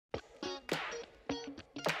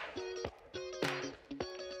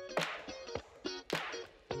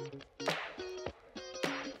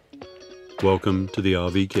Welcome to the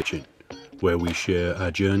RV Kitchen, where we share our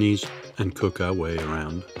journeys and cook our way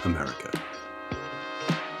around America.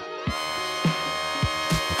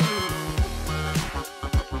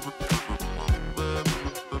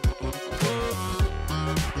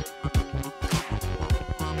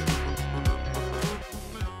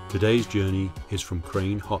 Today's journey is from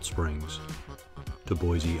Crane Hot Springs to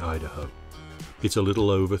Boise, Idaho. It's a little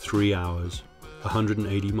over 3 hours,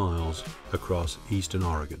 180 miles across eastern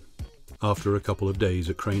Oregon. After a couple of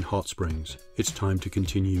days at Crane Hot Springs, it's time to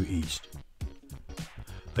continue east.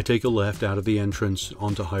 I take a left out of the entrance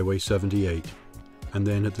onto Highway 78, and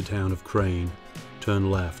then at the town of Crane,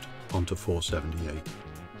 turn left onto 478.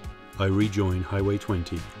 I rejoin Highway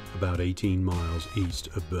 20 about 18 miles east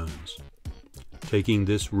of Burns. Taking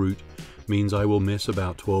this route means I will miss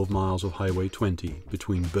about 12 miles of Highway 20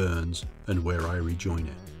 between Burns and where I rejoin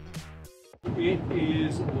it. It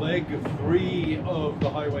is leg 3 of the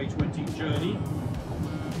Highway 20 journey.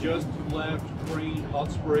 Just left Crane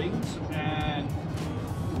Hot Springs and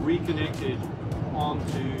reconnected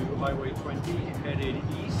onto Highway 20, headed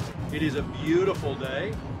east. It is a beautiful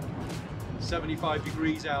day, 75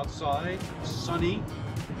 degrees outside, sunny.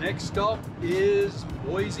 Next stop is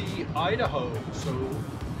Boise, Idaho, so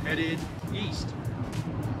headed east.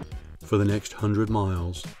 For the next 100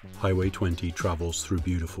 miles, Highway 20 travels through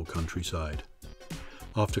beautiful countryside.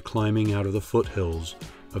 After climbing out of the foothills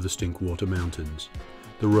of the Stinkwater Mountains,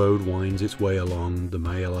 the road winds its way along the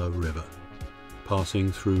Mayala River,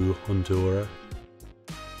 passing through Hontura,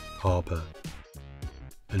 Harper,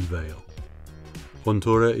 and Vail.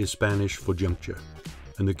 Hontura is Spanish for juncture,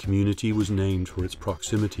 and the community was named for its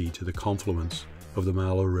proximity to the confluence of the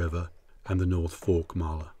Mala River and the North Fork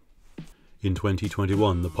Mala. In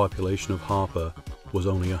 2021, the population of Harper was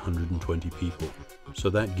only 120 people, so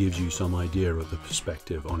that gives you some idea of the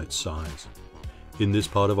perspective on its size. In this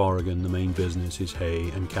part of Oregon, the main business is hay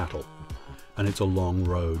and cattle, and it's a long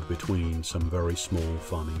road between some very small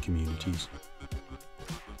farming communities.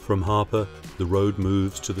 From Harper, the road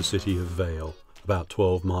moves to the city of Vail, about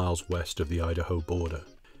 12 miles west of the Idaho border.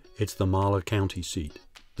 It's the Mala County seat,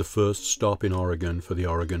 the first stop in Oregon for the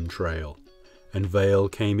Oregon Trail, and Vail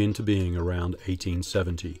came into being around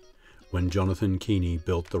 1870, when Jonathan Keeney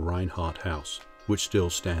built the Reinhardt House, which still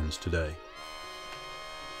stands today.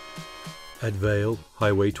 At Vail,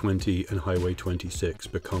 Highway 20 and Highway 26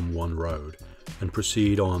 become one road and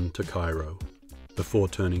proceed on to Cairo, before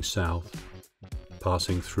turning south,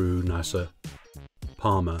 passing through Nassau,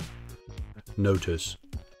 Palmer, Notus,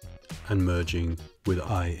 and merging with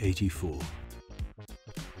I-84.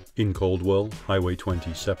 In Caldwell, Highway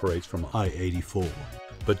 20 separates from I-84,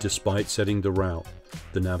 but despite setting the route,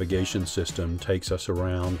 the navigation system takes us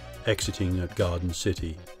around, exiting at Garden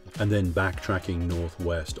City, and then backtracking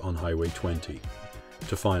northwest on Highway 20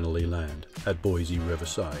 to finally land at Boise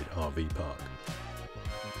Riverside RV Park.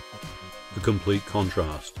 A complete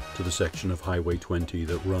contrast to the section of Highway 20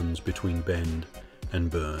 that runs between Bend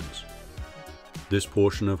and Burns. This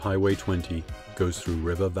portion of Highway 20 goes through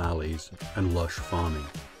river valleys and lush farming,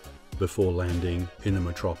 before landing in the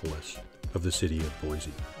metropolis of the city of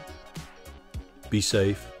Boise. Be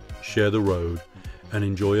safe, share the road, and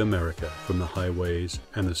enjoy America from the highways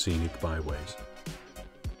and the scenic byways.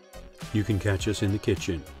 You can catch us in the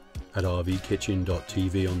kitchen at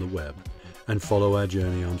rvkitchen.tv on the web, and follow our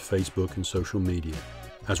journey on Facebook and social media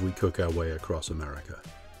as we cook our way across America.